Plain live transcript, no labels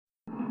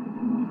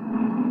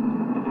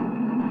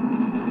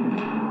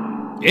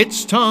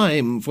It's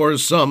time for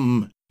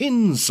some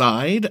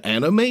inside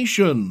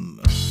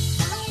animation.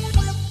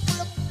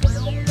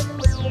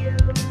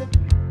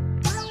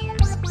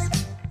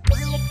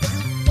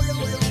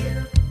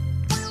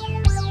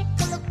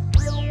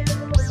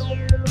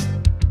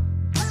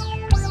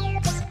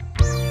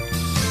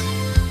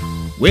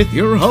 With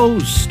your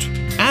host,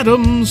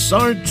 Adam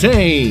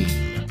Sartain.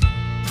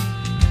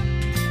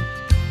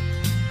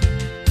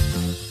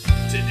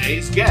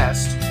 Today's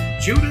guest,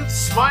 Judith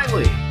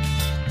Smiley.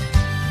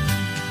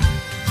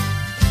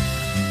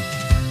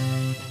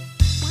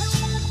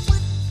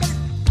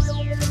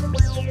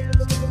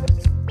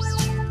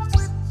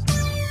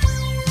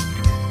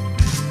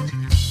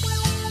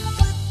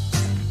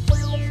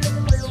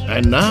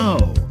 And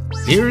now,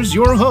 here's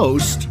your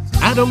host,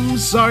 Adam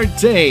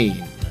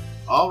Sartain.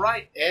 All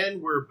right,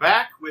 and we're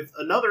back with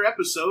another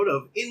episode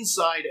of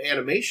Inside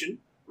Animation,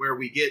 where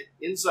we get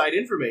inside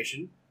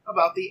information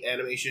about the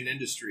animation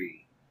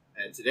industry.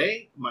 And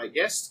today, my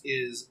guest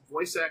is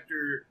voice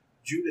actor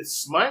Judith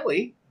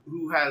Smiley,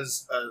 who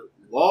has a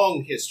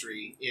long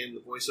history in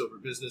the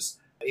voiceover business,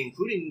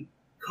 including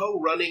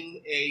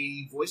co-running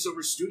a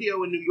voiceover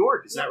studio in New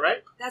York. Is that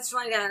right? That's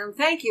right, Adam.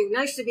 Thank you.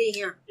 Nice to be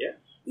here. Yeah.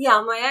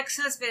 Yeah, my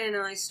ex-husband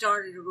and I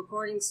started a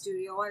recording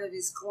studio out of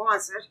his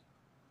closet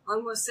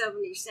on West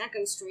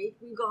 72nd Street.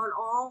 We got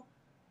all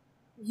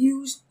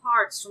used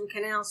parts from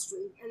Canal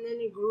Street, and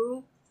then it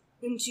grew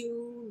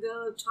into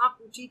the top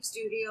boutique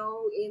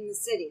studio in the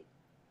city.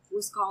 It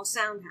was called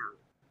Soundhound.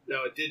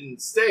 Now, it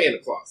didn't stay in a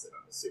closet,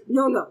 I'm assuming.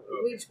 No.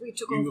 Okay. We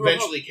took you over.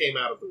 eventually came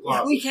out of the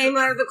closet. We came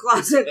out of the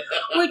closet.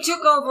 We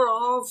took over a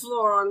whole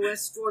floor on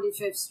West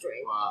 45th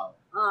Street. Wow.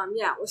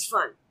 Yeah, it was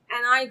fun.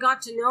 And I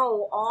got to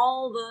know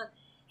all the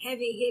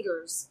heavy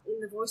hitters in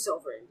the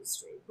voiceover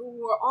industry, who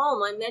were all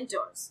my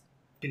mentors.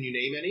 Can you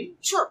name any?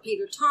 Sure,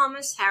 Peter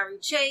Thomas, Harry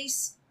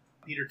Chase.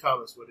 Peter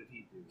Thomas, what did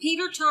he do?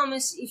 Peter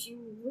Thomas, if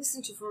you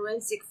listen to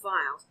Forensic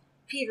Files,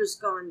 Peter's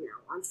gone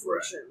now,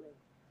 unfortunately. Right.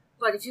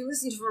 But if you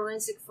listen to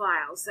Forensic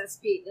Files, that's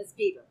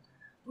Peter.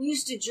 We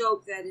used to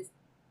joke that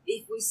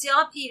if we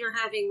saw Peter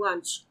having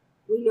lunch,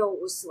 we know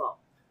it was slow.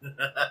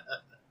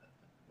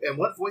 And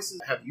what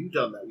voices have you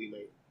done that we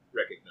may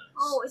recognize?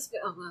 Oh,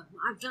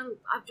 I've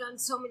done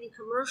so many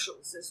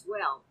commercials as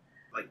well.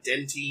 Like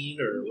Dentine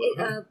or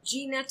what?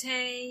 Gina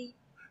Tay.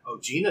 Oh,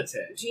 Gina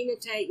Tay. Gina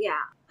Tay,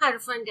 yeah. I had a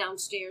friend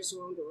downstairs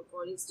who owned a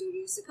recording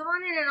studio. He said, come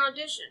on in and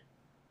audition.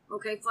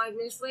 Okay, 5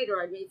 minutes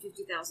later, I made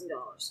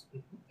 $50,000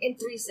 in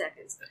 3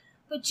 seconds.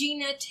 But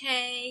Gina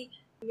Tay,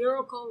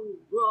 Miracle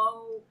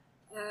Row,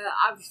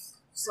 I've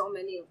so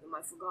many of them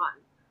I've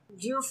forgotten.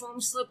 Deer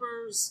foam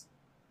slippers.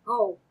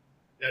 Oh.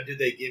 Now, did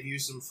they give you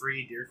some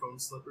free deer foam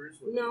slippers?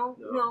 No.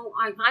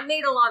 I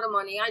made a lot of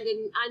money. I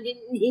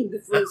didn't need the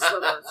free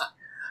slippers.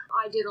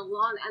 I did a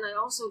lot, and I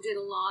also did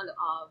a lot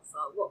of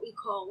what we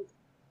called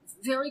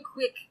very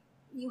quick.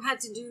 You had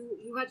to do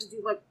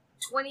like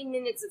 20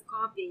 minutes of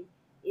copy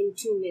in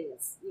 2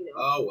 minutes. You know.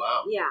 Oh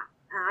wow. Yeah,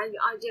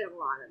 I did a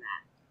lot of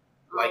that.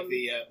 Like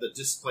the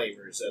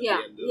disclaimers at the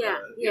end of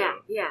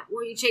yeah.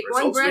 Where you take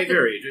results one breath. May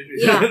vary.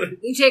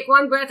 You take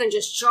one breath and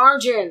just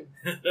charge in.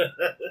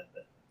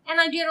 And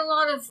I did a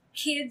lot of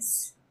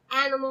kids,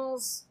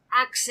 animals,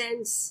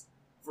 accents.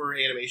 For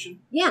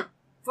animation? Yeah,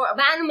 for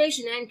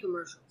animation and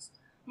commercials.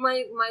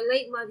 My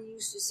late mother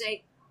used to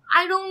say,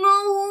 I don't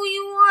know who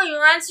you are.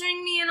 You're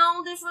answering me in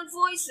all different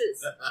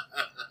voices.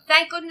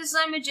 Thank goodness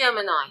I'm a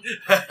Gemini.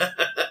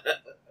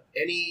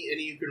 Any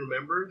you can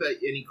remember?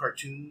 Any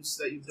cartoons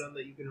that you've done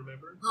that you can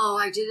remember? Oh,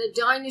 I did a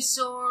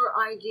dinosaur.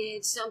 I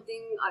did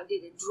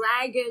a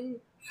dragon.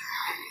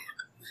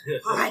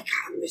 I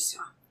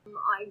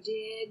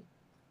did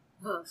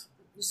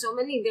so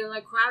many. They're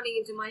like crowding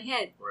into my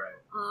head. Right.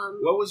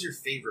 What was your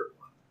favorite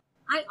one?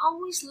 I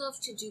always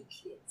loved to do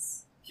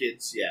kids.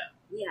 Kids, yeah.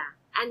 Yeah,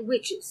 and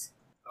witches.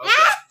 Okay.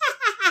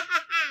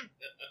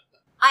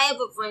 I have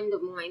a friend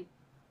of mine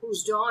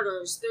whose daughter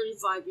is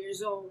 35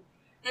 years old,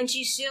 and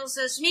she still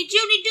says to me,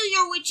 Judy, do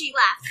your witchy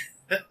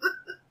laugh.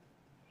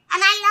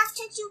 And I love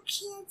to do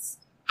kids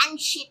and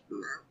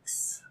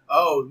chipmunks.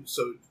 Oh,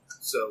 so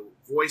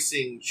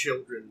voicing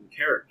children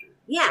characters.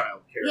 Yeah.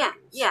 Child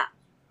characters. Yeah.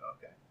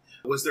 Okay.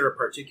 Was there a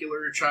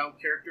particular child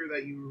character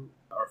that you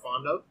are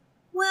fond of?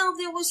 Well,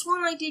 there was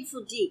one I did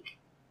for Deke.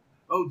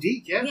 Oh,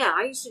 Deke, yeah. Yeah,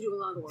 I used to do a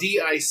lot of work.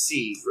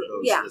 DIC for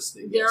those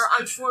listening. They're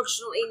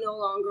unfortunately no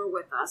longer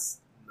with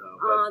us.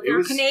 No, they're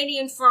a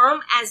Canadian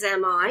firm, as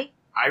am I.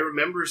 I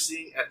remember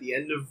seeing at the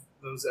end of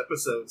those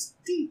episodes,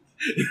 Deke.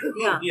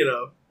 Yeah.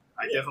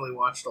 I definitely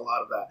watched a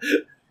lot of that.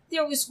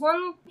 There was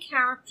one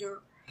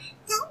character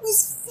that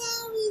was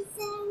very,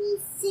 very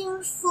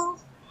fearful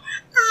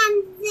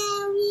and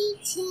very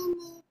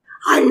timid.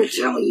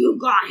 Until you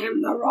got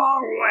him the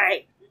wrong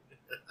way.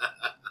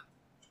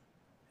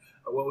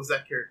 What was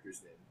that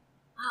character's name?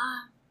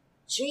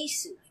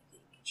 Jason, I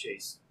think.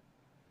 Jason.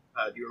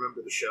 Do you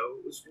remember the show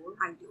it was for?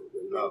 I don't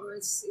remember. Oh.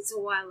 It's a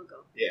while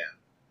ago. Yeah.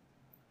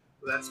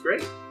 Well, that's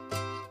great.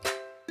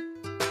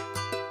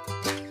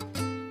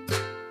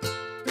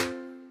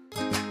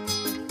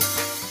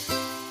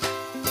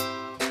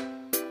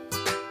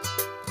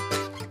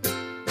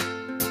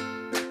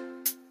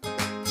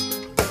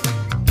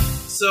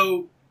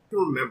 So, to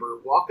remember,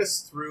 walk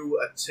us through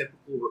a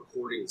typical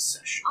recording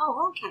session.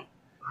 Oh, okay.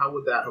 How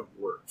would that have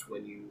worked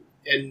when you...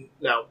 And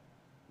now,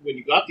 when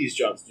you got these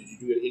jobs, did you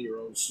do it in your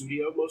own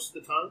studio most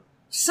of the time?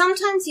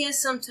 Sometimes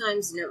yes,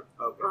 sometimes no.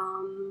 Okay.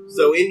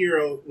 So in your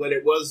own... When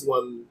it was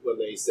one... When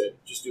they said,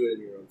 just do it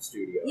in your own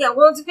studio. Yeah,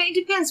 well, it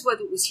depends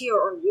whether it was here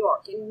or New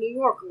York. In New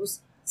York, it was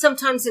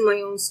sometimes in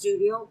my own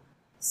studio.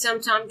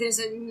 Sometimes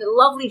there's a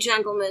lovely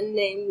gentleman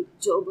named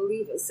Joe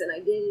Believis, and I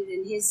did it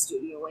in his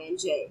studio,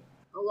 ANJ.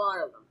 A lot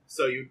of them.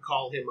 So you'd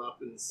call him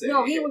up and say...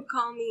 No, he would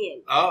call me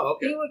in. Oh,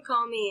 okay. He would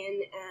call me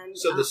in, and...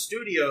 So the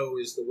studio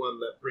is the one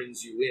that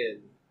brings you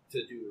in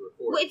to do the recording?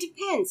 Well, it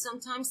depends.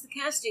 Sometimes the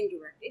casting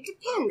director. It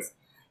depends. Okay.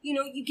 You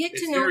know, you get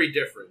to know... It's very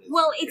different.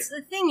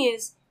 The thing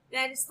is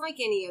that it's like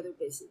any other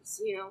business,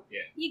 you know?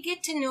 Yeah. You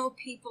get to know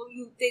people.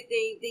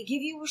 They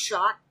give you a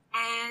shot,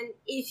 and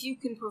if you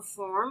can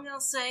perform, they'll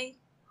say,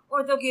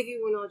 or they'll give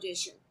you an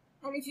audition.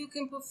 And if you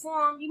can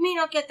perform, you may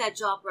not get that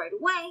job right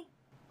away,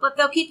 but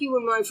they'll keep you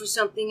in mind for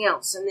something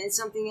else, and then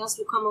something else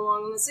will come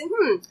along and they'll say,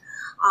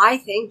 I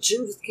think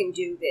Judith can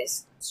do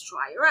this. Let's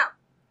try her out.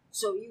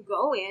 So you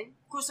go in.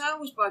 Of course, I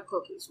always brought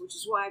cookies, which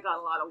is why I got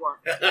a lot of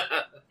work.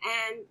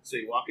 And so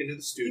you walk into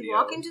the studio. You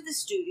walk into the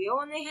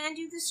studio, and they hand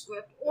you the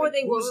script, or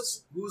they will...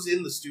 Who's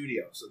in the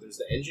studio? So there's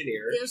the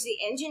engineer. There's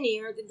the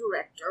engineer, the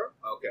director.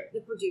 Okay.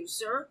 The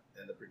producer.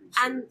 And the producer.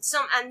 And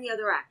the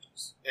other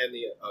actors.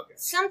 Okay.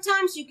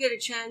 Sometimes you get a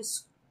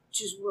chance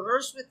to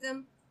rehearse with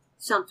them.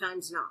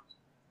 Sometimes not.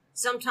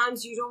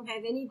 Sometimes you don't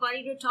have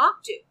anybody to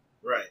talk to.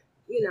 Right.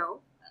 You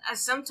know,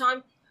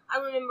 sometimes I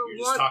remember You're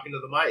just talking to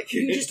the mic.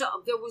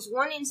 There was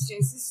one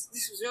instance.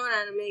 This was not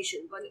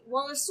animation, but it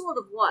sort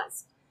of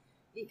was,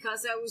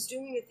 because I was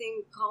doing a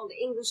thing called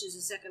English as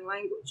a Second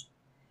Language,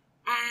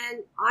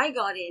 and I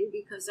got in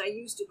because I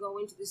used to go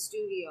into the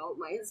studio,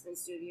 my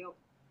husband's studio.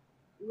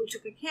 We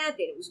took a cab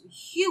in. It was a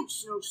huge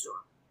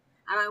snowstorm,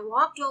 and I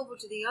walked over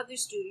to the other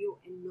studio,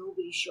 and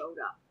nobody showed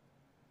up.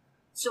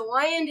 So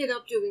I ended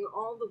up doing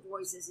all the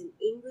voices in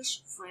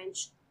English,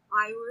 French,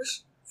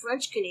 Irish,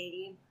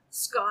 French-Canadian,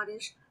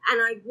 Scottish,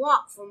 and I'd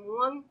walk from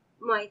one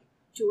mic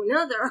to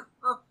another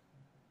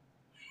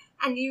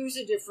and use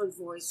a different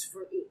voice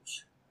for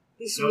each.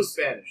 No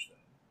Spanish, though?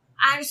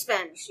 I'm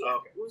Spanish, yeah.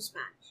 Okay. It was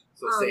Spanish.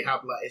 So se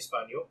habla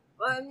español?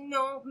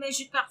 No, mais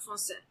je parle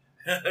français.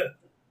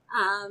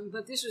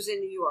 But this was in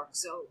New York,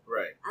 so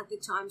right. At the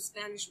time,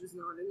 Spanish was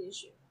not an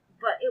issue.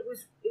 But it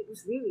was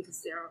really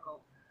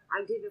hysterical.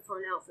 I did it for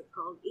an outfit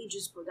called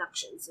Aegis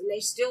Productions, and they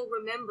still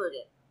remembered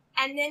it.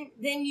 And then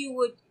you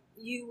would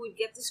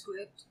get the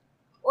script,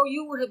 or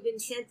you would have been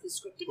sent the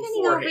script,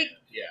 depending how big.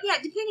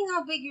 Depending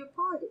how big your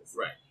part is.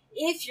 Right.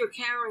 If you're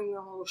carrying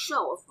the whole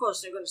show, of course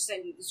they're going to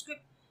send you the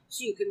script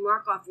so you can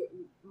mark off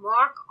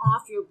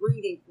your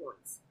breathing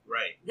points.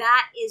 Right.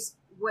 That is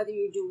whether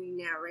you're doing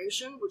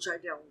narration, which I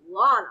did a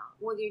lot of.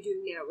 Whether you're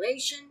doing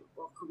narration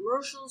or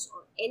commercials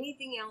or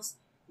anything else,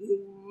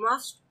 you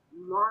must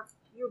mark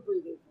your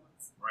breathing points.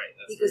 Right.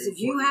 That's because if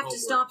you have to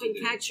stop and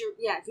catch your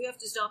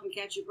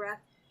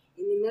breath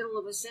in the middle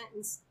of a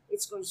sentence,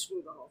 it's going to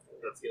screw the whole thing.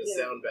 That's going to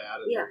sound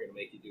bad, and they're going to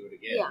make you do it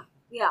again.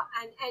 Yeah,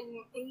 and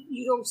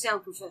you don't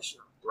sound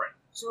professional. Right.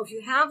 So if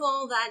you have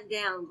all that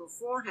down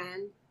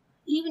beforehand,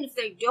 even if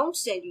they don't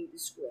send you the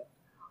script,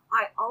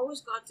 I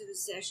always got to the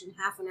session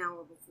half an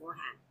hour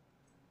beforehand,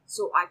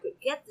 so I could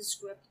get the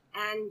script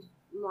and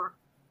mark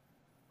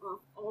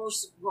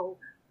also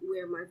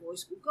where my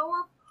voice would go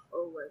up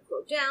or where it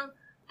would go down,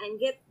 and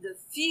get the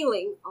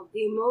feeling of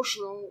the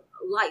emotional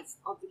life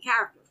of the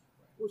character,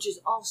 which is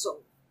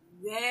also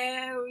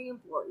very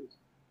important.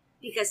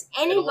 Because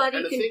anybody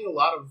and a thing a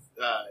lot of,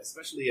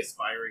 especially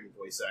aspiring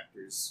voice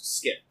actors,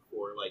 skip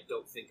or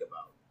don't think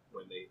about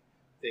when they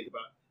think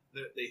about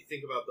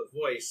the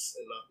voice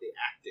and not the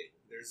acting.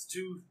 There's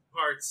two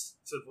parts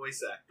to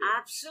voice acting.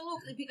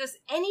 Absolutely, because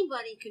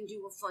anybody can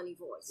do a funny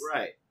voice.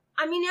 Right.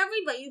 I mean,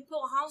 everybody. You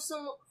haul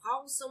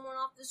someone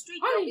off the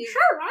street. I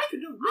can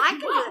do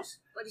Mickey Mouse.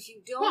 But if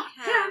you don't Why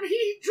can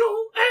he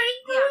so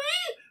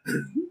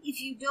angry?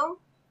 If you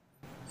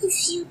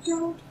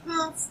don't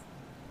have...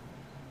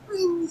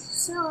 I'm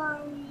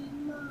sorry,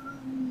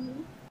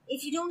 Mommy.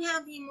 If you don't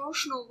have the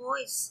emotional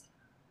voice,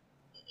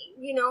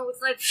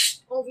 it's like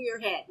over your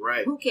head.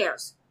 Right. Who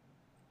cares?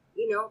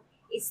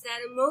 It's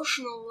that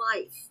emotional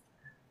life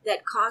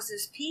that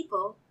causes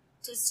people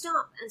to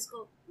stop and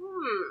go,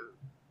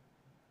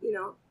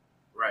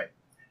 Right.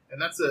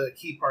 And that's a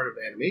key part of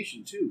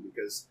animation, too,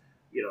 because,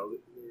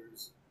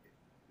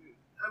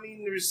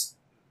 there's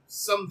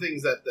some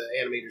things that the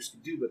animators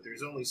can do, but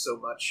there's only so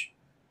much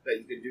that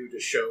you can do to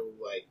show,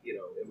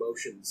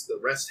 emotions. The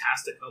rest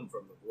has to come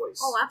from the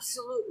voice. Oh,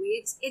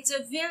 absolutely. It's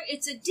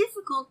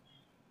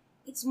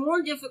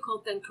more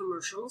difficult than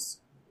commercials,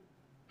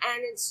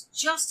 and it's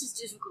just as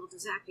difficult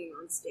as acting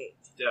on stage.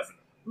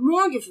 Definitely.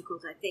 More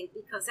difficult, I think,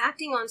 because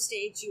acting on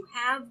stage, you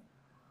have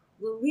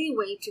the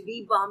leeway to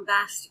be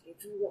bombastic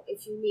if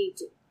you need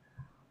to.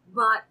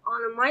 But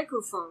on a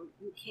microphone,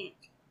 you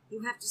can't.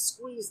 You have to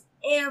squeeze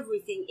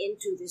everything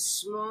into this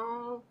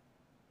small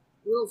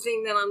little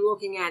thing that I'm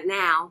looking at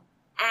now,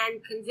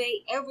 and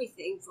convey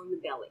everything from the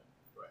belly.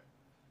 Right.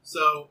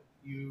 So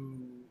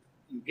you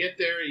get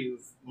there.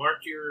 You've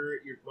marked your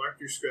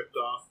script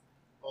off.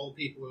 All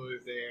the people who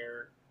are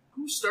there.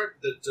 Who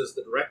does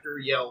the director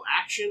yell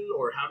action,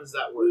 or how does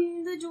that work?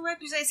 The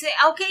directors, I say,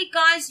 okay,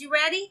 guys, you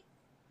ready?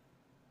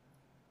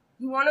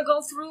 You want to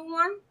go through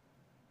one?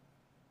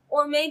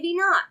 Or maybe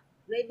not.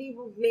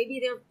 Maybe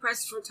they're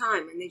pressed for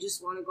time and they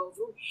just want to go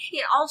through.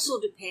 It also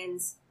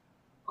depends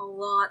a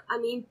lot. I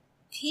mean,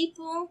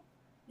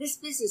 this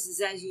business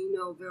is, as you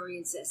know, very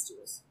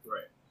incestuous.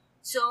 Right.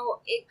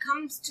 So it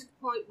comes to the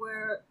point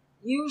where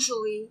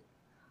usually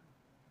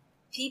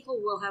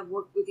people will have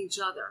worked with each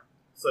other.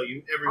 So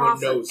everyone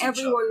knows each other.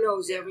 Everyone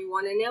knows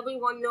everyone, and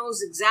everyone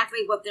knows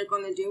exactly what they're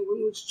going to do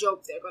and which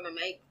joke they're going to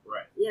make.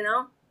 Right. You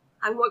know?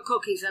 And what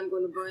cookies I'm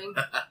going to bring.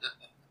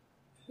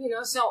 You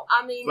know, so,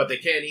 I mean... But they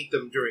can't eat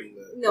them during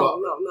the...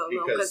 No,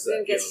 because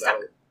they'll get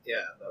stuck.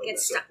 That'll get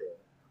stuck.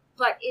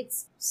 But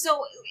it's...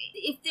 So,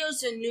 if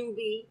there's a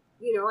newbie,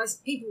 you know, as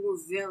people were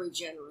very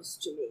generous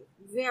to me.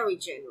 Very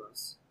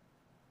generous.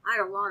 I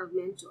had a lot of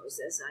mentors,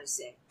 as I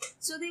say.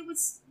 So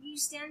you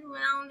stand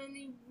around and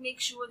you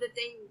make sure that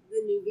the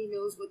newbie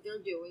knows what they're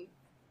doing.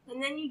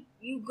 And then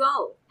you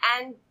go.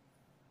 And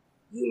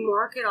you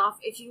mark it off.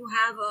 If you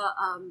have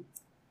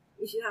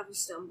a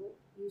stumble,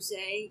 you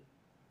say,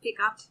 pick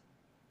up.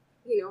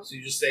 You know. So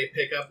you just say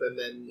pick up and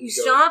then you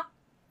stop,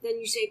 then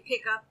you say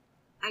pick up,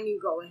 and you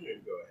go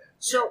ahead.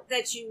 So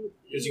that you...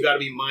 Because you got to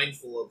be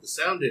mindful of the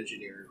sound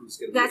engineer who's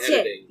going to be editing.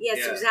 That's it.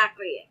 Yes,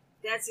 exactly it.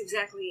 That's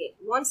exactly it.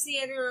 Once the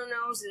editor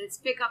knows that it's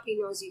pick up, he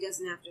knows he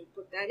doesn't have to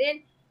put that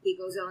in. He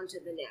goes on to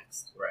the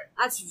next. Right.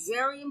 That's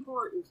very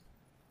important.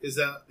 Because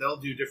they'll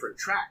do different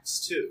tracks,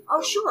 too. Oh,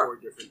 they'll sure.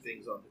 record different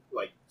things on,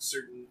 like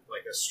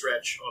a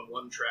stretch on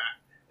one track,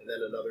 and then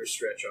another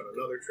stretch on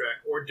another track,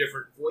 or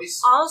different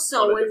voice on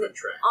a different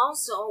track.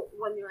 Also,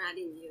 when they're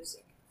adding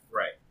music.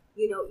 Right.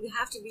 You know, you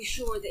have to be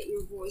sure that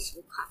your voice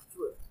will cut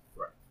through.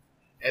 Right.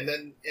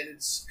 And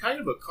it's kind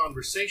of a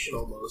conversation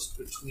almost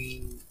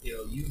between, you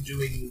know, you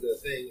doing the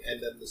thing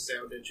and then the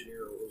sound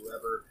engineer or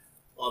whoever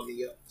on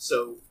the...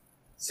 So,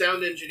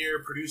 sound engineer,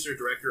 producer,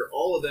 director,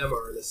 all of them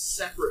are in a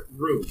separate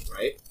room,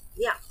 right?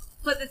 Yeah.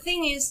 But the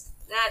thing is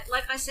that,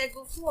 like I said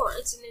before,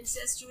 it's an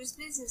incestuous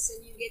business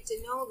and you get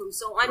to know them.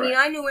 So, I mean,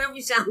 I knew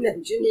every sound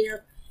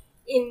engineer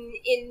in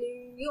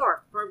New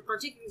York,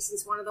 particularly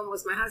since one of them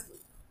was my husband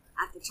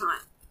at the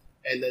time.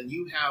 And then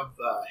you have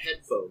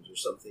headphones or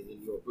something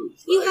in your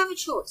booth, right? You have a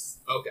choice.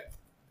 Okay.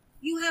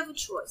 You have a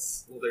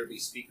choice. Will there be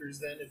speakers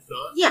then, if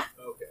not? Yeah.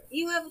 Okay.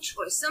 You have a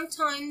choice.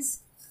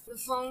 Sometimes the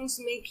phones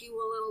make you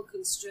a little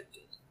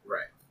constricted.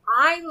 Right.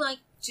 I like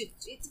to...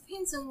 It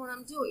depends on what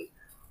I'm doing.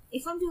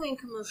 If I'm doing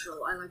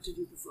commercial, I like to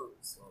do the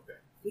phones. Okay.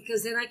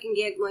 Because then I can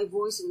get my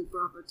voice in the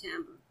proper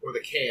timbre. Or the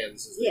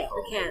cans, as they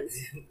call the cans.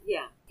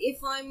 Yeah.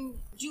 If I'm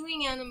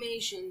doing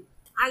animation,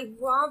 I'd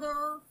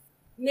rather...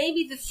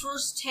 Maybe the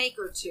first take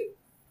or two,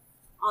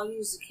 I'll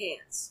use the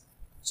cans,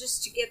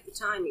 just to get the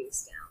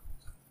timings down.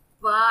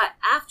 But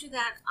after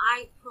that,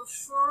 I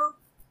prefer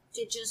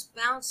to just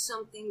bounce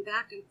something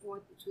back and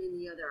forth between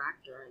the other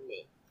actor and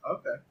me.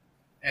 Okay.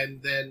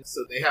 And then,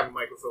 so they have a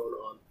microphone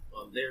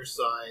on their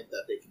side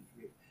that they can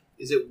communicate.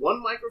 Is it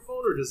one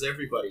microphone, or does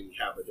everybody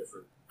have a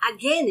different...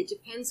 Again, it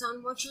depends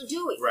on what you're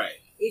doing. Right.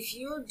 If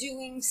you're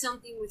doing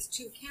something with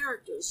two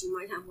characters, you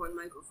might have one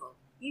microphone.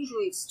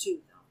 Usually it's two,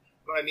 though.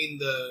 But I mean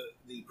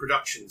the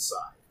production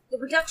side. The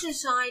production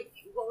side,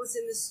 what was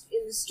in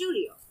the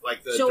studio.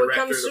 Like the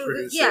director, the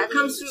producer, it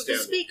comes through the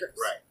speakers.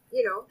 Right.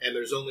 You know. And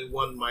there's only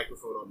one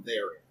microphone on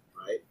their end,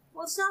 right?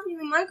 Well, it's not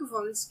even a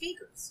microphone, it's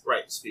speakers.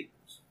 Right,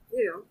 speakers.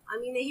 You know, I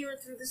mean, they hear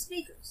it through the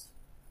speakers.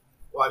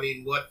 Well, I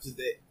mean, what do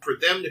they... For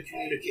them to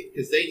communicate,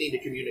 because they need to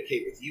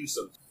communicate with you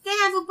sometimes. They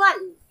have a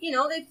button. You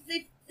know,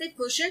 they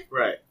push it.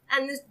 Right.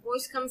 And this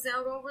voice comes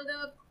out over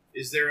the...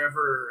 Is there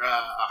ever a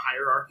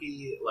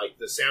hierarchy, like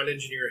the sound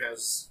engineer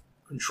has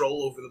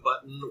control over the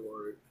button,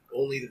 or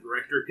only the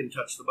director can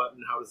touch the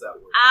button? How does that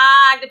work?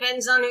 It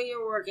depends on who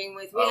you're working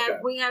with.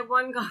 We had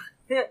one guy.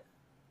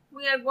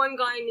 We had one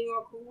guy in New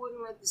York who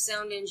wouldn't let the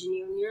sound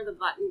engineer near the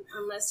button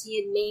unless he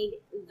had made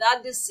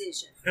the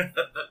decision.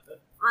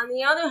 On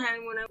the other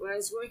hand, when I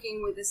was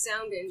working with a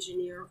sound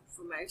engineer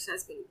for my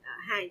ex-husband,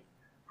 Hank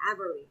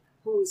Aberley,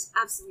 who is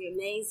absolutely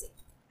amazing.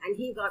 And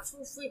he got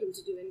full freedom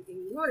to do anything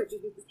he wanted to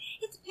because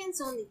it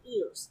depends on the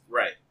ears.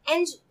 Right.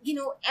 And, you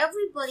know,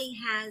 everybody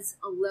has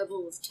a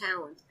level of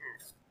talent,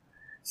 Adam.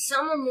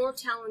 Some are more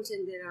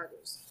talented than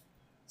others.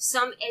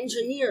 Some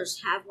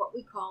engineers have what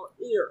we call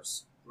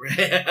ears.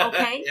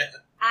 Okay? Yeah.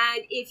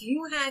 And if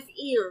you have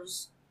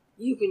ears,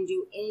 you can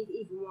do anything.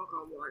 You can walk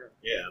on water.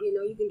 Yeah. You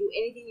know, you can do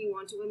anything you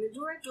want to. And the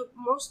director,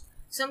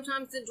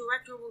 sometimes the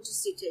director will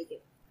just say, take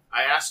it.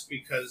 I asked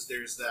because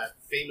there's that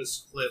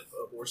famous clip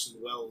of Orson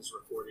Welles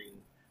recording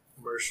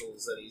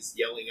commercials that he's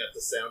yelling at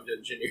the sound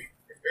engineer.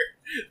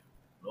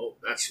 Oh,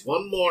 that's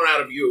one more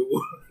out of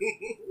you.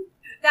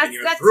 And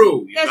you're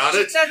through. You got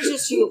it? That's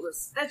just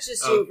hubris. That's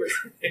just hubris.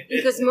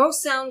 Because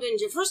most sound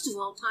engineers, first of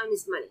all, time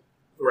is money.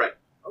 Right.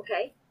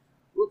 Okay?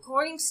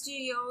 Recording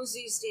studios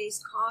these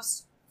days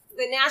cost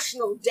the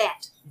national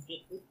debt.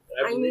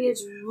 I mean,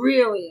 it's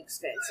really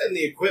expensive. And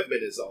the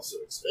equipment is also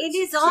expensive. It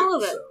is all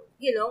of it. So.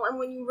 You know, and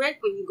when you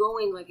go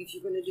in, like if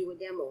you're going to do a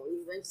demo and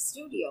you rent a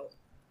studio,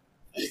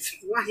 it's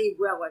bloody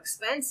well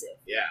expensive.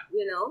 Yeah.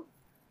 You know?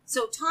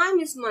 So time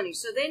is money.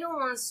 So they don't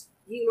want us,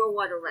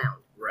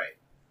 around. Right.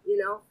 You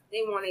know?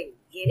 They want to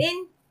get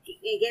in, get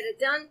it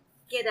done,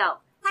 get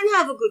out, and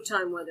have a good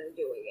time while they're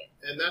doing it.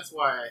 And that's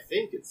why I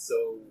think it's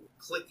so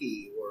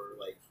cliquey or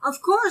like...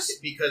 Of course.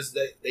 Because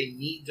they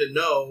need to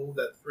know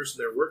that the person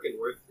they're working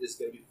with is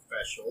going to be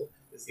professional,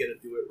 is going to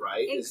do it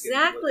right, exactly. is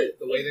going to do it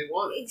the way they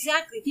want it.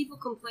 Exactly. People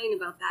complain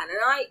about that. And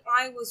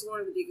I was one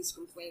of the biggest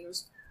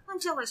complainers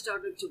until I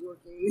started to work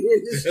in the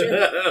industry.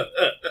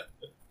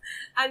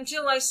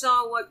 Until I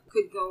saw what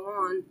could go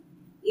on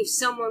if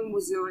someone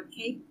was not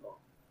capable.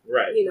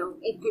 Right. You know,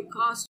 it could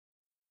cost.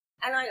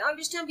 And I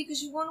understand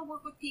because you want to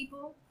work with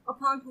people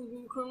upon whom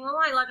you can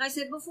rely. Like I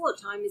said before,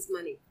 time is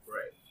money.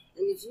 Right.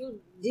 And if you're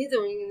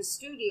dithering in a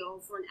studio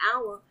for an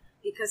hour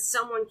because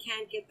someone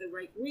can't get the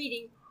right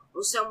reading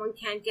or someone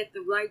can't get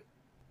the right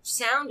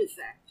sound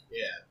effect,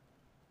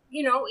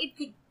 it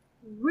could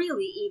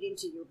really eat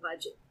into your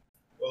budget.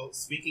 Well,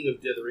 speaking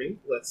of dithering,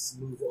 let's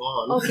move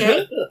on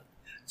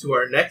to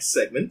our next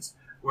segment,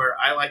 where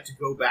I like to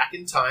go back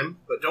in time,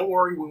 but don't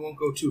worry, we won't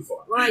go too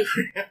far. Right.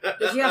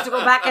 If you have to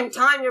go back in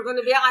time, you're going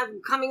to be,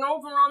 I'm coming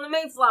over on the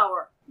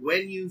Mayflower.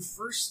 When you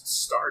first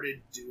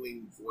started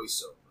doing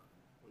voiceover,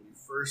 when you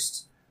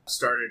first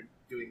started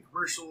doing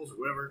commercials or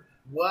whatever,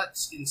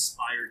 what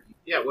inspired you?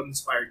 Yeah, what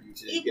inspired you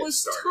to get started? It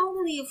was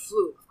totally a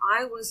fluke.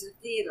 I was a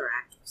theater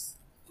actress,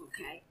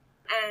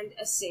 and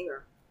a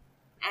singer.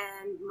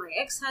 And my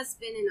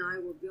ex-husband and I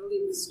were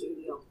building the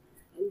studio.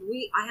 And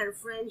I had a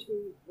friend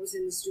who was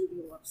in the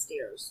studio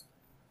upstairs,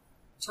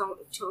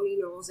 Tony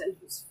Knowles, and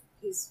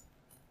his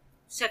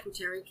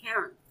secretary,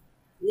 Karen.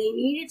 They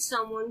needed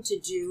someone to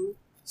do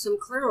some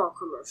Clairol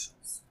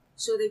commercials.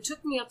 So they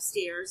took me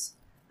upstairs,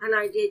 and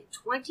I did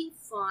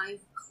 25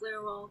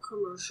 Clairol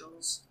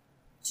commercials,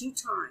 2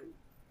 times,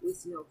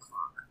 with no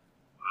clock.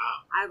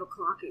 Wow. I have a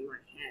clock in my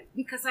head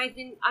because I've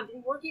been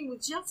working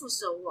with Jeff for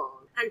so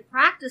long and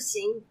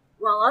practicing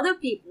while other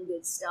people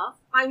did stuff.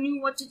 I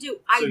knew what to do.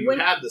 So you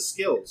had the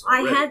skills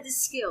already. I had the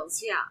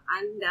skills, yeah,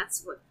 and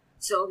that's what.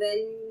 So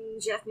then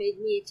Jeff made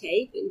me a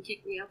tape and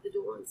kicked me out the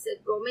door and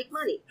said, "Go make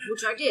money,"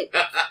 which I did.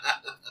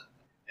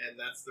 And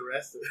that's the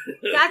rest of it.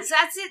 That's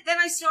it. Then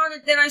I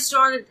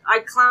started. I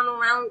clown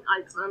around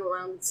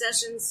at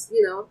sessions,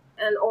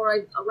 or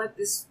I like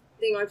this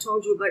thing I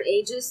told you about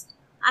ages,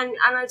 and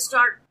I'd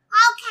start.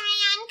 Okay,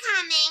 I'm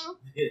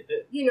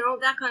coming.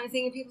 That kind of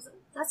thing, and people say,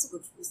 "That's a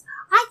good voice."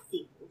 I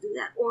think we'll do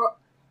that. Or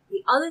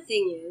the other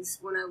thing is,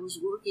 when I was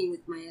working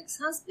with my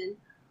ex-husband,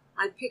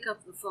 I'd pick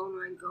up the phone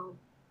and I'd go,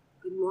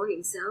 "Good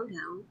morning,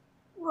 Soundhound,"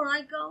 or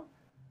I'd go,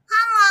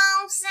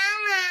 "Hello,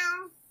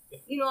 Soundhound."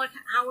 Like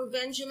Howard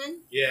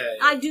Benjamin. Yeah.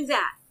 I'd do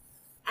that,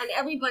 and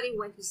everybody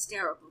went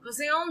hysterical because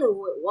they all knew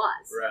who it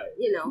was. Right.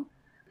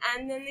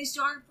 And then they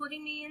started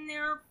putting me in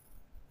their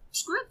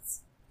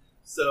scripts.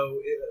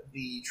 So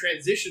the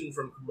transition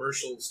from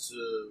commercials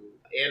to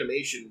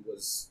animation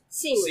was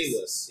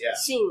seamless. Yeah.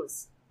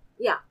 Seamless.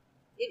 Yeah.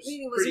 It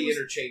really was. Pretty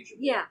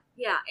interchangeable. Yeah.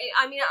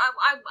 I mean,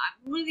 I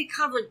really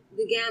covered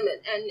the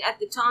gamut, and at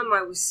the time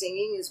I was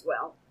singing as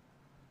well.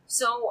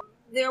 So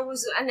there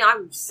was, and I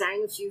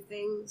sang a few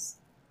things,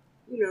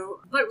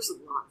 but it was a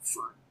lot of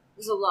fun. It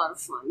was a lot of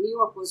fun. New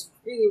York was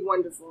really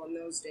wonderful in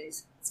those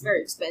days. It's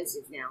very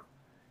expensive now.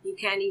 You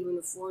can't even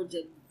afford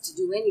to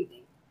do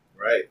anything.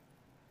 Right.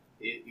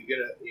 You get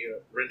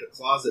rent a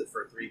closet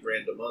for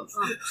 $3,000 a month.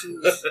 Oh,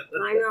 jeez.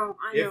 I know.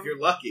 If you're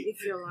lucky.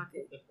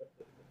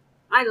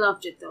 I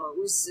loved it, though. It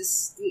was the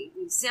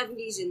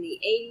 70s and the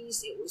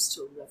 80s. It was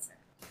terrific.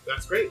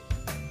 That's great.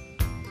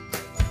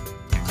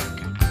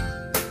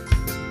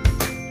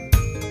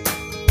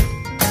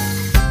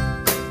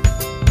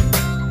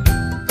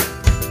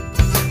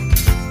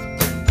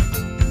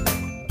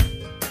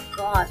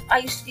 God, I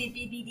used to be at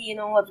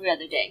BBD&O every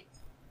other day.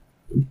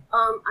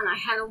 And I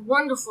had a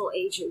wonderful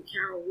agent,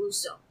 Carol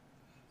Russo.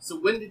 So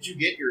when did you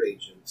get your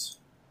agent?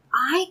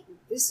 I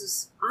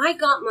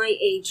got my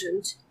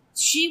agent.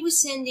 She was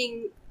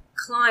sending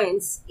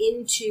clients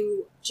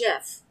into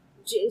Jeff,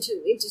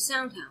 into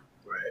Soundhound.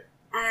 Right.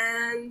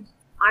 And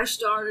I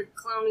started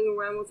clowning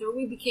around with her.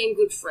 We became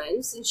good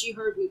friends, and she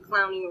heard me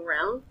clowning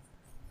around.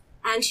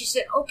 And she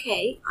said,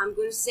 "Okay, I'm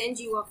going to send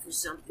you up for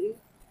something."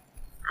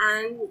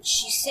 And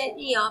she sent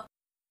me up.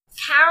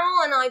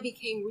 Carol and I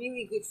became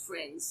really good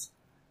friends.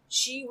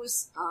 She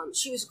was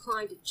a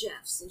client of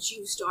Jeff's, and she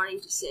was starting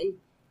to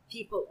send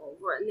people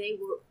over, and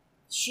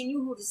she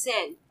knew who to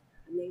send,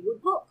 and they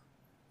would book.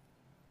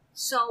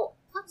 So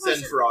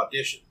send for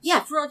auditions.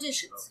 Yeah, for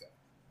auditions. Okay.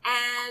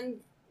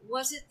 And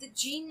was it the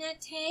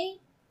Jeanette?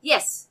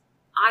 Yes,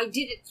 I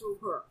did it through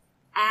her.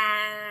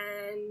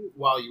 And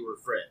while you were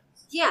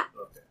friends. Yeah.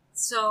 Okay.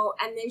 So,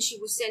 and then she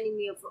was sending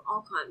me up for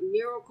all kinds,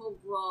 Miracle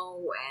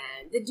Grow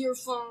and the Deer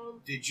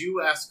Foam. Did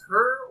you ask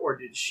her, or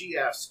did she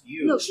ask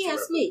you? No, she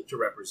asked me to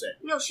represent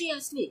you? No, she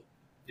asked me.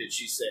 Did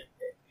she say,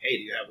 hey,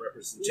 do you have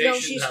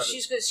representation?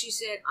 No, she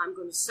said, I'm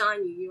going to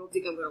sign you. You don't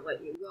think I'm going to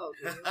let you go,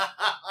 do you?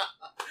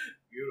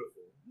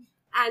 Beautiful.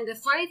 And the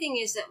funny thing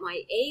is that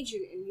my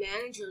agent and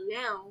manager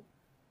now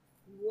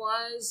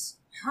was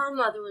her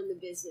mother in the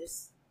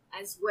business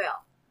as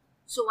well.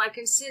 So I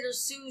consider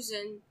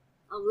Susan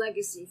a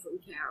legacy from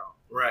Carol.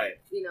 Right.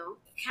 You know,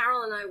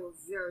 Carol and I were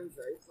very,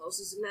 very close.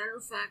 As a matter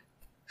of fact,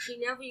 she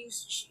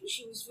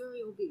was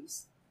very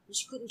obese and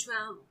she couldn't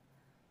travel.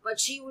 But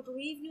she would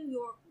leave New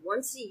York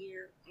once a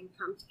year and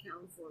come to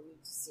California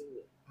to see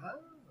me. Oh.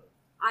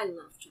 I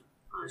loved her.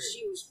 Oh,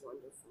 she was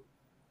wonderful.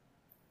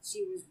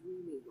 She was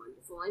really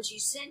wonderful. And she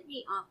sent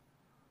me up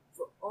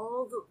for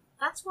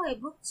that's why I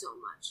booked so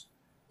much.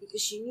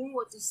 Because she knew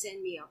what to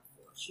send me up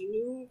for. She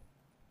knew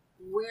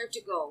where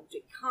to go.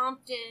 To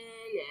Compton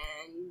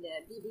and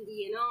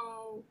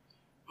BBD&O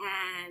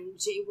and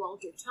J.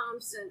 Walter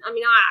Thompson. I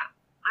mean,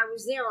 I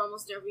was there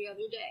almost every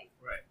other day.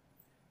 Right.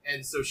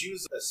 And so she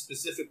was a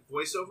specific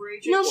voiceover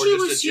agent? No, or she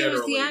just was a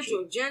general the agent?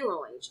 actual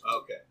general agent.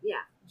 Okay.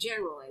 Yeah,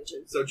 general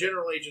agent. So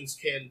general agents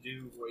can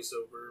do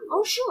voiceover?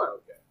 Oh, sure.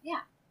 Okay.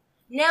 Yeah.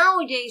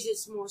 Nowadays,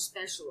 it's more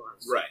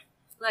specialized. Right.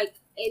 Like,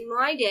 in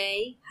my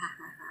day...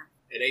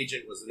 An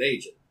agent was an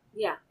agent.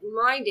 Yeah. In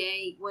my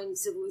day, when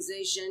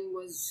civilization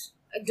was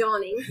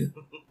dawning,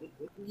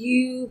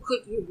 you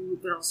could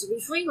also be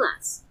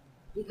freelance.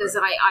 Because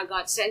right. I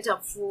got sent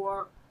up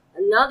for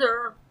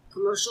another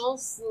commercial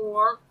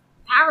for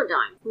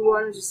Paradigm, who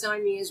wanted to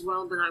sign me as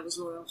well, but I was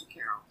loyal to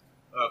Carol.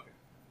 Okay.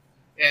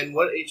 And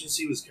what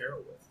agency was Carol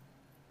with?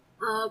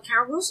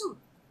 Carol Wilson.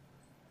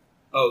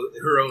 Oh,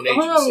 her own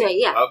agency? Her own,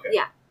 yeah. Okay.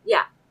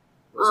 Yeah.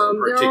 There are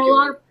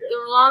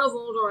a lot of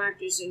older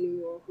actors in New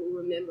York who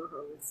remember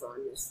her with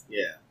fondness.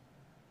 Yeah.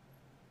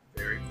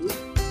 Very cool.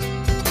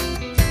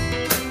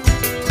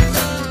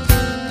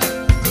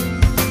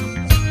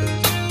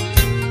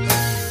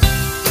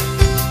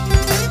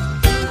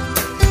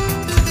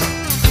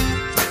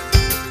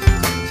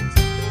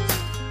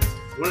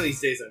 One of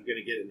these days I'm going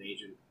to get an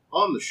agent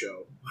on the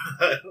show.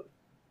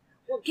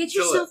 Well, get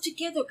yourself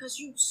together, because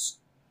you,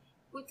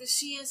 with the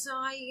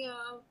CSI...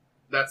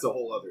 That's a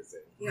whole other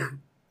thing. Yeah.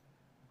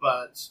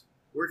 But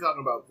we're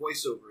talking about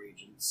voiceover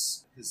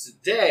agents, because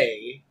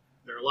today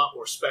they're a lot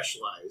more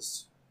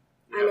specialized.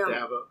 You have to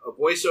have a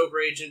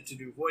voiceover agent to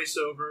do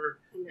voiceover,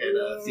 and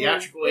a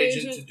theatrical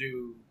agent to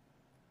do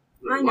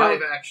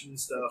live action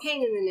stuff.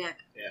 Pain in the neck.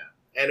 Yeah.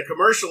 And a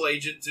commercial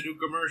agent to do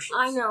commercials.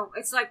 I know.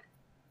 It's like,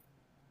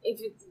 if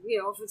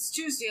it's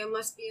Tuesday, I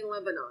must be in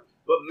Lebanon.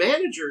 But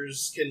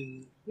managers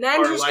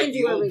are like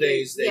the old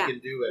days, they can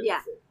do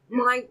anything. Yeah.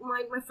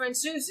 My friend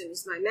Susan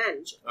is my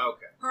manager.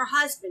 Okay. Her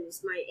husband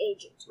is my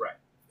agent. Right.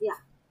 Yeah.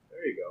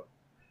 There you go.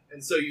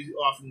 And so you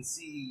often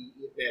see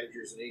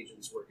managers and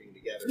agents working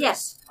together.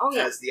 Yes. Oh,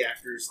 yeah. As the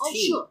actors'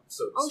 team, sure.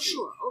 so to speak.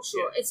 Oh,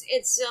 sure. Yeah.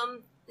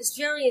 It's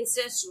very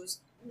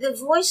incestuous. The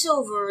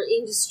voiceover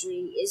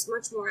industry is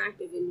much more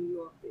active in New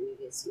York than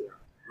it is here.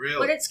 Really?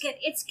 But it's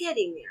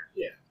getting there.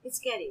 Yeah. It's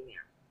getting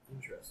there.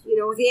 Interesting. You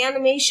know, with the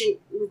animation,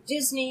 with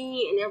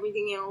Disney and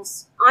everything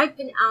else, I've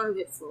been out of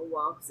it for a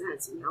while because I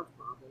had some health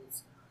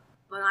problems.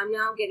 But I'm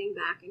now getting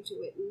back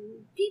into it,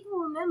 and people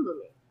remember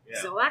me.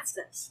 Yeah. So that's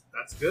this.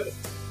 That's good.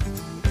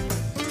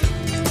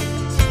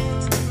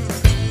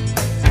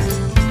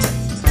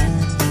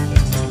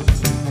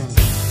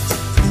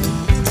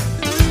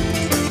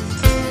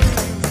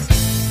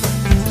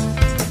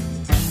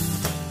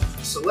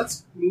 So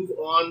let's move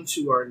on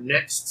to our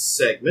next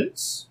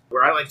segment,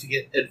 where I like to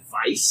get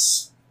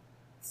advice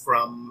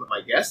from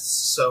my guests.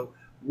 So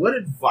what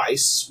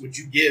advice would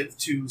you give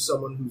to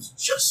someone who's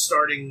just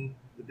starting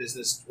the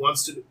business,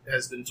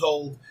 has been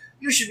told,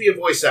 you should be a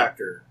voice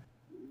actor?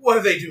 What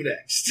do they do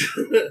next?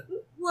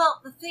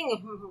 Well, the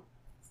thing,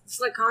 it's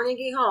like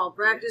Carnegie Hall,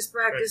 practice.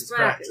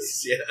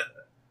 Yeah.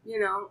 You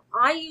know,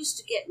 I used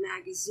to get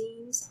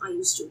magazines. I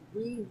used to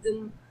read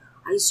them.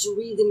 I used to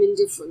read them in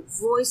different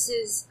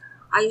voices.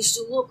 I used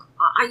to look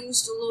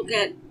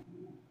at...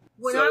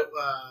 When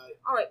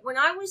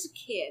I was a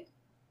kid,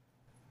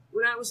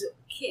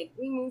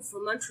 we moved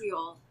from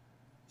Montreal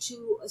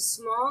to a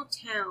small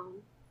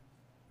town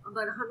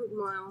about 100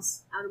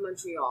 miles out of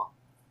Montreal.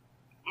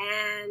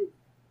 And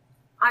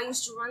I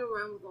used to run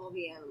around with all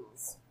the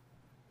animals.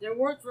 There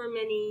weren't very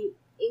many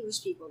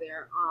English people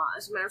there.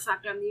 As a matter of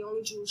fact, I'm the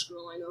only Jewish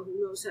girl I know who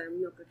knows how to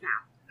milk a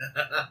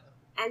cow.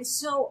 And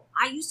so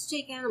I used to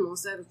take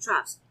animals out of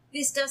traps.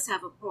 This does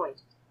have a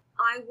point.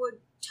 I would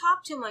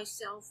talk to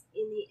myself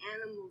in the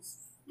animals.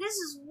 This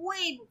is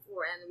way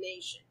before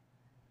animation.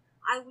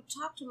 I would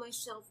talk to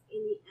myself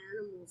in the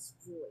animal's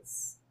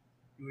voice.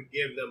 You would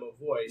give them a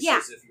voice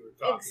as if you were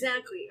talking.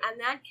 Exactly. And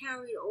that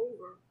carried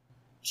over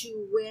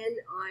to when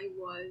I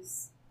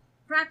was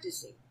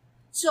practicing.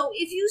 So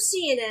if you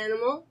see an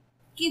animal,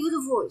 give it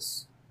a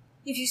voice.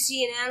 If you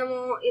see an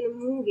animal in a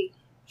movie,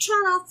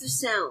 turn off the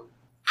sound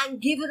and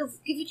give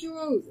it your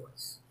own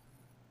voice.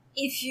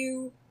 If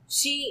you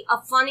see a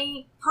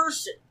funny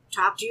person,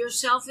 talk to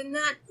yourself in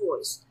that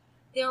voice.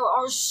 There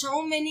are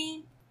so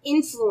many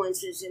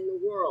influences in the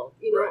world,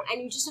 you know,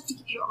 and you just have to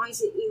keep your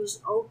eyes and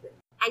ears open.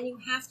 And you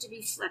have to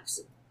be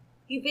flexible.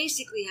 you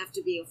basically have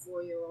to be a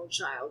 4-year-old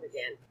child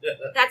again.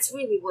 That's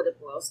really what it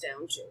boils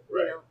down to,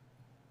 Right. you know.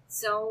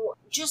 So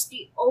just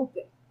be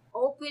open,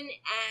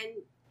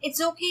 and it's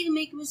okay to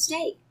make a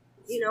mistake.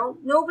 You know,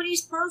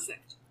 nobody's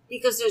perfect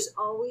because there's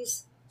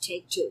always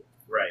take 2.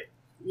 Right.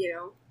 You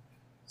know.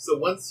 So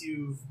once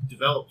you've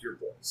developed your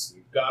voice,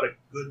 you've got a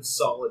good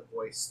solid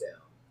voice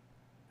down.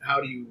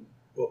 How do you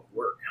book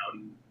work?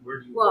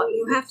 Where do you? Well, go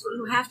you look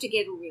you have to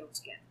get a reel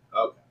together.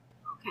 Okay.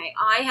 Okay,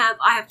 I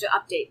have to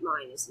update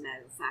mine. As a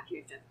matter of fact, you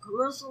have to have a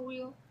commercial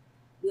reel,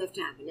 you have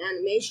to have an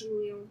animation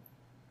reel,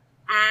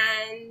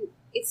 and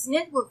it's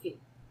networking.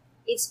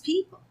 It's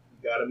people.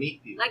 You got to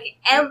meet people. Like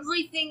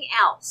everything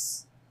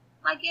else.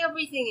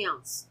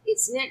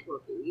 It's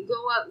networking. You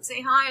go out and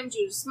say, "Hi, I'm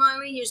Judith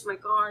Smiley. Here's my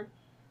card.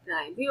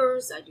 I have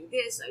yours. I do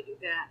this. I do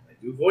that. I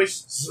do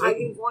voices. I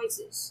do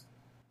voices.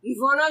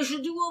 Yvonne, I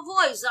should do a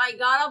voice. I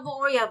got a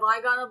voice. Have I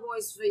got a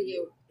voice for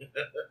you?"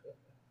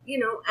 You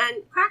know,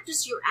 and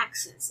practice your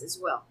accents as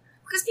well.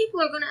 Because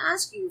people are going to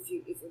ask you if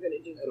you're going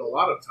to do that. And a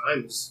lot of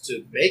times,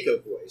 to make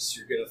a voice,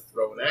 you're going to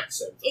throw an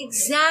accent on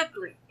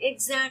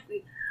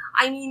Exactly.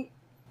 I mean,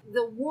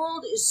 the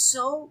world is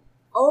so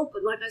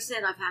open. Like I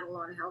said, I've had a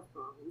lot of health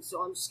problems,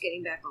 so I'm just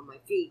getting back on my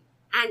feet.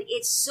 And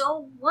it's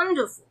so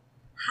wonderful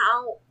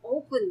how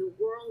open the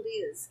world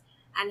is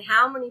and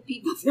how many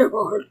people there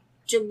are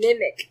to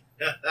mimic.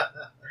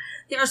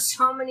 There are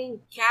so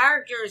many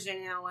characters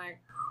in LA.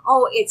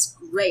 Oh, it's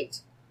great.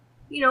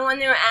 You know,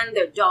 and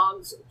they're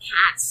dogs,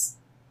 cats,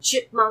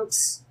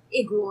 chipmunks,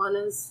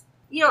 iguanas.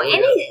 You know,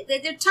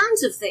 there are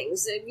tons of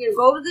things. You know,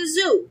 go to the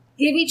zoo.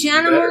 Give each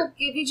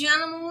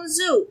animal a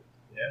zoo.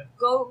 Yeah.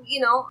 Go,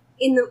 you know,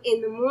 in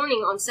the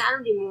morning, on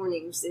Saturday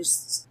mornings,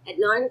 there's at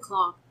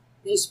 9:00,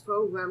 there's a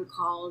program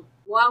called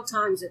Wild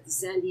Times at the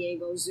San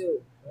Diego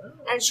Zoo. Oh.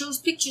 And it shows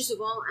pictures of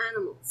all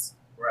animals.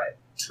 Right.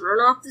 Turn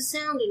off the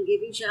sound and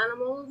give each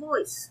animal a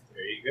voice.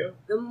 There you go.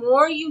 The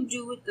more you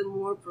do it, the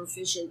more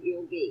proficient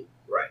you'll be.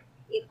 Right.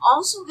 It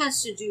also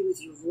has to do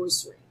with your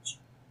voice range.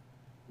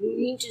 You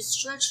need to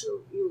stretch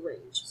your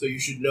range. So you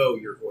should know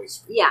your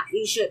voice range. Yeah,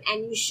 you should,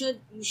 and you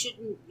should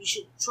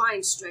try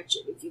and stretch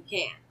it if you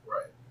can.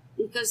 Right.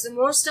 Because the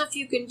more stuff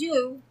you can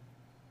do,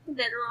 the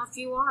better off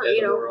you are. And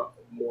you know,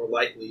 the more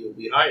likely you'll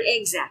be hired.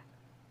 Exactly.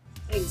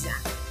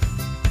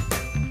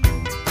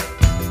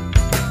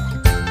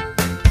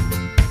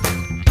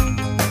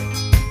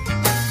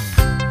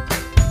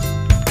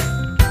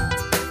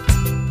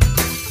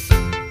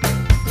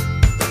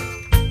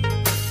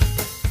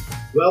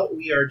 Well,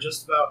 we are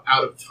just about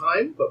out of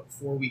time, but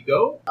before we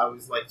go, I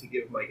always like to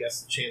give my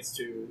guests a chance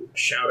to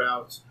shout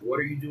out, what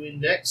are you doing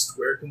next?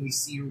 Where can we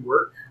see your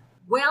work?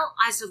 Well,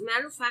 as a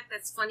matter of fact,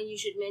 that's funny you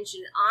should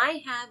mention.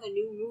 I have a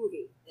new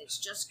movie that's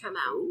just come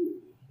out.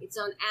 Ooh. It's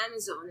on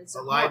Amazon. It's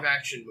a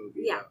live-action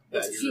movie. Yeah,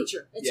 it's a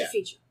feature. It's a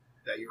feature.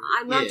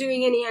 I'm not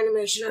doing any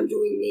animation. I'm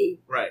doing me.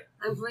 Right.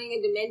 I'm playing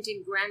a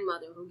demented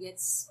grandmother who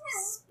gets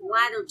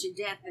splattered to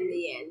death in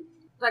the end.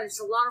 But it's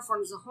a lot of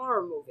fun. It's a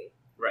horror movie.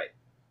 Right.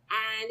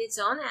 And it's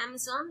on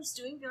Amazon. It's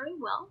doing very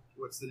well.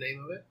 What's the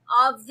name of it?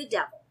 Of the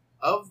Devil.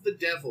 Of the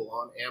Devil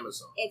on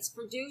Amazon. It's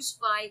produced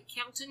by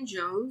Kelton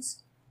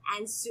Jones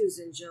and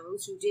Susan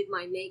Jones, who did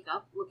my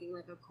makeup looking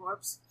like a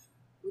corpse,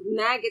 with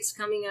maggots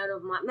coming out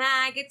of my...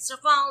 Maggots are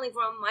falling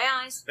from my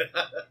eyes.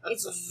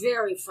 It's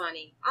very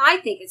funny. I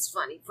think it's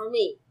funny, for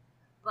me.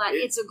 But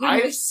it's a good...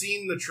 I've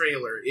seen the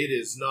trailer. It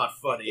is not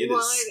funny. It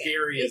is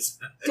scary as...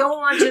 Don't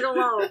watch it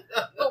alone.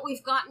 But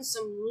we've gotten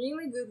some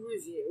really good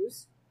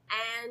reviews.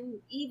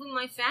 And even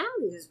my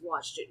family has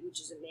watched it, which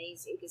is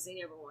amazing, because they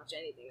never watch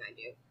anything I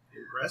do.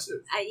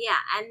 Impressive. Yeah,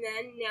 and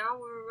then now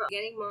we're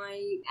getting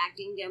my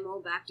acting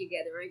demo back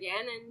together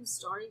again and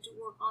starting to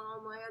work on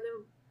all my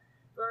other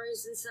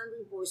various and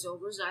sundry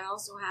voiceovers. I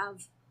also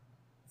have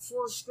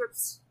 2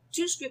 scripts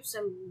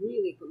I'm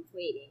really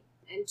completing,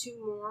 and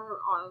 2 more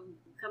are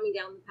coming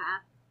down the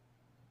path.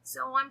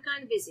 So I'm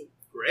kind of busy.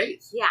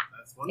 Great. Yeah.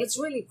 That's wonderful. It's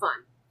really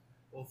fun.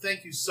 Well,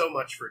 thank you so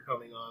much for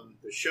coming on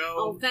the show.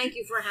 Oh, thank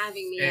you for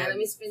having me,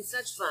 Adam. It's been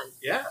such fun.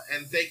 Yeah,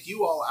 and thank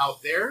you all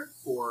out there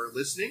for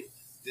listening.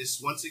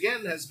 This, once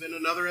again, has been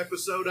another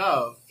episode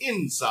of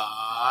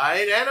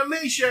Inside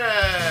Animation.